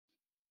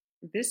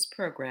This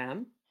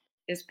program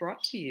is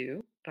brought to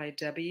you by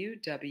W.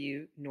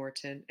 W.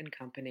 Norton and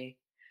Company,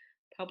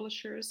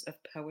 publishers of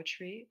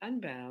Poetry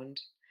Unbound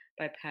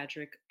by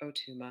Patrick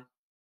Otuma.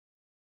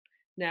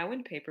 Now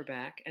in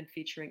paperback and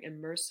featuring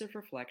immersive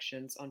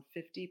reflections on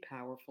 50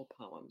 powerful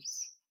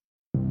poems.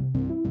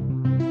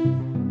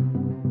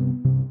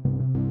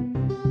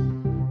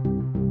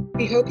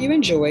 We hope you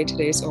enjoy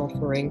today's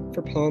offering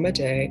for Poem a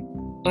Day,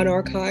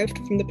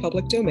 unarchived from the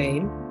public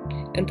domain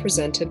and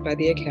presented by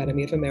the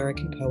Academy of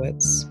American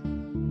Poets.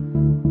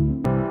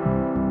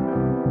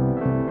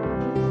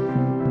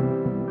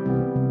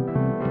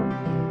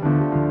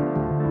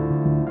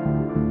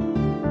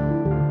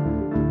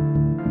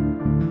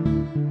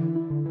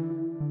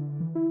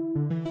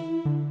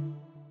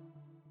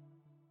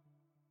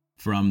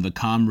 From the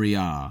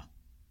Khamriyyah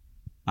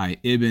by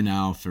Ibn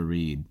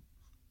al-Fāriḍ.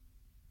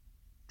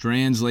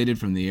 Translated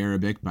from the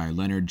Arabic by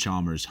Leonard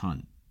Chalmers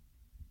Hunt.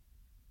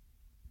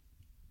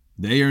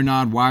 They are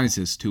not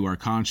wisest who are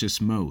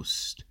conscious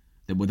most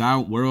that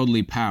without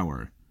worldly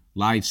power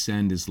life's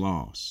end is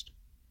lost.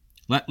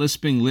 Let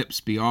lisping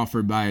lips be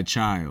offered by a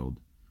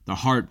child, the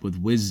heart with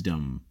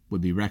wisdom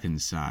would be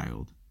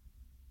reconciled.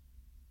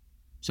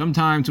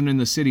 Sometimes when in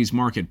the city's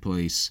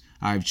marketplace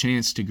I have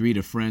chanced to greet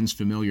a friend's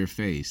familiar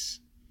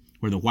face,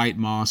 where the white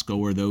mosque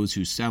o'er those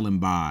who sell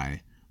and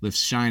buy lifts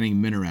shining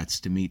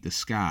minarets to meet the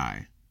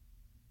sky.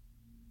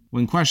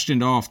 When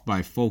questioned oft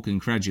by folk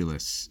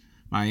incredulous,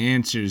 my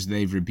answers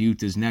they've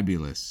rebuked as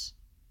nebulous.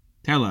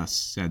 Tell us,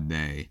 said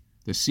they,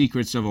 the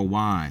secrets of a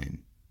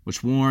wine,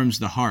 which warms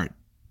the heart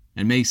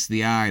and makes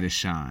the eye to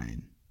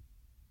shine.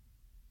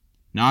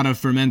 Not of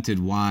fermented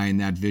wine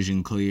that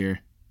vision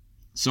clear,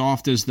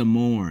 soft as the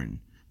morn,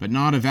 but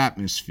not of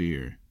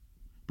atmosphere,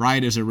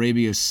 bright as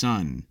Arabia's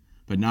sun,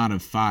 but not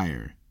of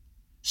fire,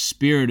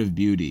 spirit of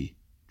beauty,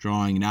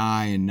 drawing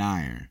nigh and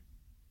nigher.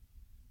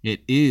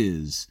 It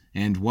is,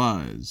 and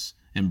was,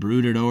 and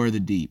brooded o'er the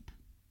deep,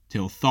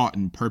 till thought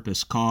and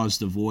purpose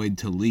caused the void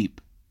to leap,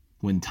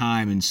 when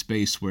time and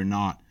space were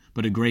naught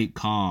but a great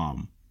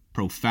calm,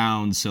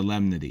 profound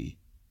solemnity,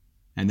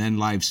 and then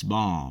life's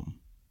balm.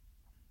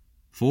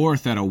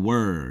 Forth at a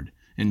word,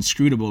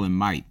 inscrutable in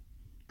might,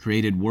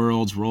 created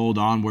worlds rolled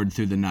onward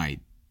through the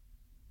night,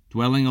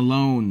 dwelling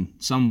alone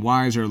some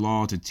wiser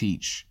law to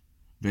teach,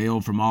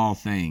 veiled from all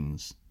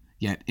things,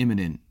 yet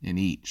immanent in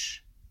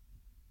each.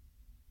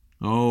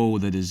 Oh,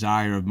 the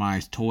desire of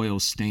my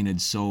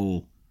toil-stained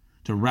soul,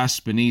 to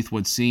rest beneath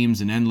what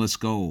seems an endless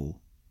goal,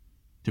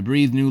 to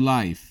breathe new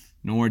life,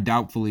 nor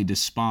doubtfully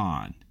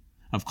despond,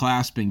 of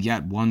clasping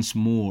yet once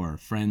more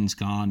friends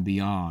gone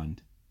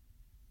beyond.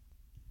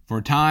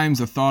 For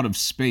time's a thought of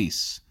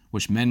space,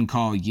 which men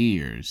call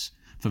years,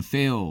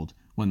 fulfilled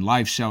when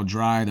life shall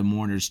dry the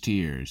mourner's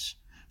tears,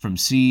 from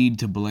seed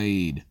to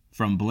blade,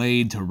 from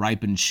blade to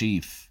ripened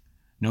sheaf,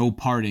 no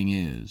parting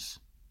is,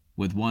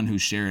 with one who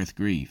shareth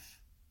grief.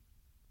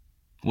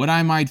 Would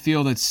I might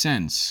feel that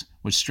sense,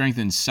 which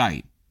strengthens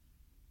sight,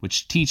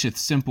 which teacheth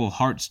simple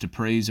hearts to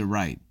praise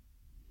aright,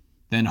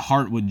 then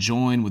heart would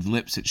join with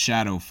lips at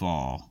shadow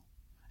fall,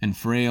 and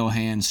frail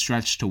hands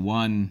stretch to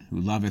one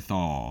who loveth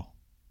all.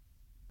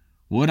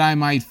 Would I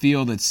might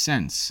feel that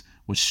sense,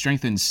 which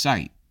strengthens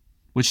sight,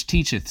 which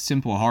teacheth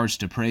simple hearts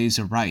to praise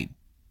aright,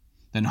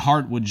 then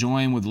heart would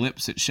join with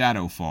lips at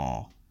shadow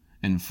fall,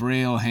 and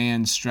frail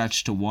hands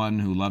stretch to one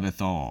who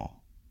loveth all.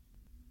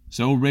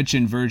 So rich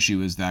in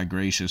virtue is that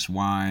gracious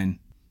wine,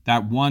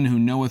 that one who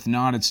knoweth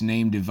not its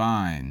name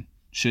divine,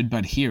 should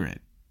but hear it,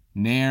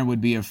 ne'er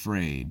would be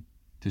afraid,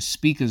 to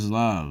speak as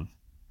love,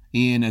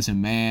 e'en as a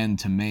man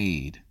to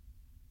maid.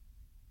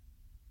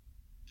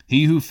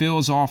 He who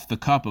fills off the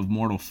cup of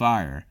mortal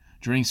fire,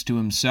 drinks to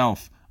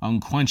himself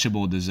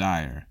unquenchable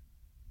desire,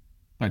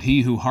 but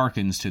he who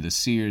hearkens to the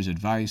seer's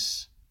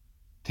advice,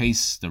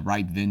 tastes the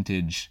ripe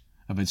vintage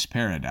of its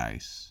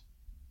paradise.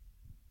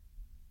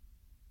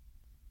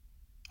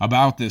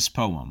 About this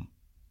poem.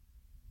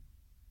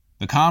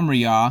 The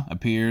Khamriyyah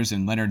appears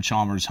in Leonard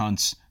Chalmers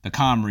Hunt's The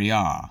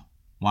Khamriyyah,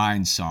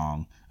 Wine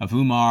Song, of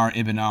Umar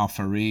ibn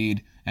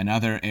al-Fāriḍ and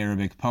other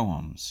Arabic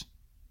poems.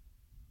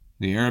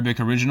 The Arabic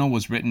original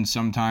was written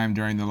sometime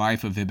during the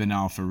life of Ibn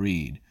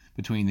al-Fāriḍ,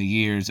 between the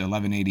years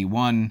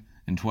 1181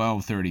 and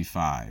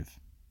 1235.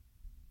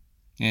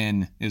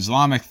 In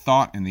Islamic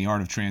Thought and the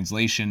Art of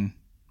Translation,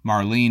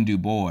 Marlene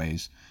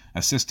Dubois,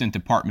 Assistant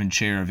Department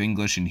Chair of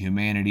English and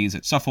Humanities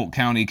at Suffolk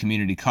County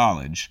Community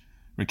College,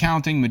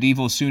 recounting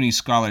medieval Sunni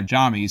scholar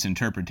Jami's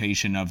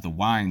interpretation of the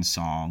Wine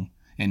Song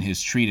in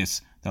his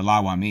treatise The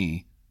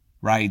Lawami,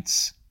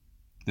 writes,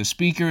 "The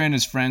speaker and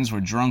his friends were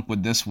drunk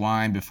with this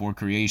wine before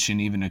creation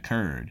even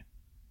occurred.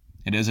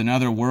 It is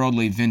another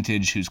worldly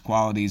vintage whose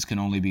qualities can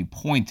only be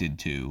pointed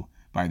to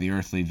by the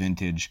earthly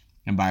vintage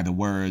and by the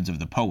words of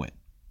the poet.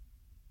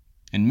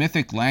 In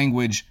mythic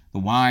language, the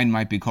wine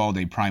might be called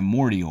a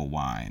primordial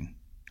wine,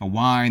 a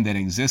wine that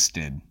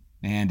existed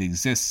and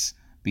exists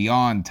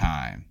beyond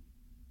time.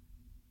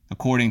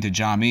 According to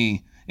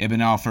Jami,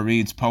 Ibn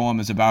al-Fāriḍ's poem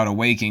is about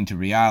awaking to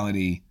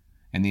reality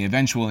and the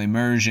eventual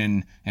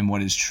immersion in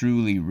what is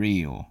truly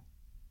real.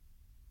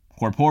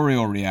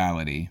 Corporeal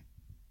reality,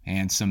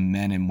 Handsome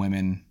men and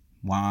women,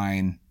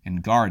 wine,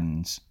 and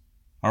gardens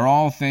are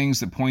all things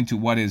that point to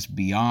what is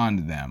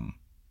beyond them.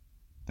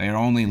 They are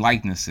only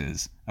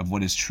likenesses of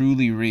what is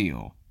truly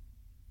real.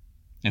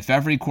 If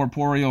every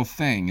corporeal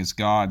thing is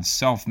God's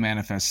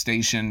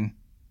self-manifestation,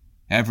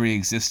 every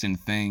existent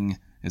thing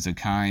is a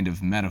kind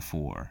of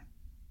metaphor.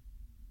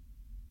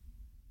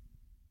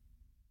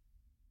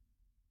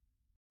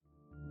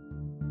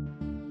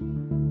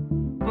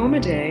 Poem a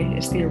Day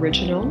is the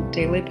original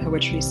daily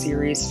poetry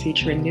series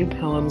featuring new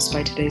poems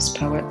by today's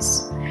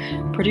poets.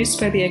 Produced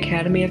by the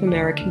Academy of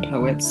American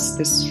Poets,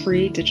 this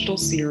free digital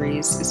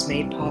series is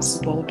made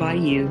possible by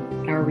you,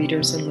 our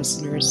readers and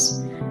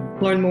listeners.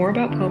 Learn more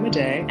about Poem a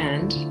Day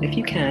and, if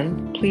you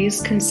can,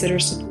 please consider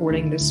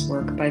supporting this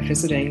work by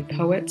visiting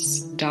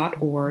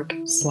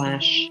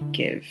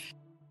poets.org/give.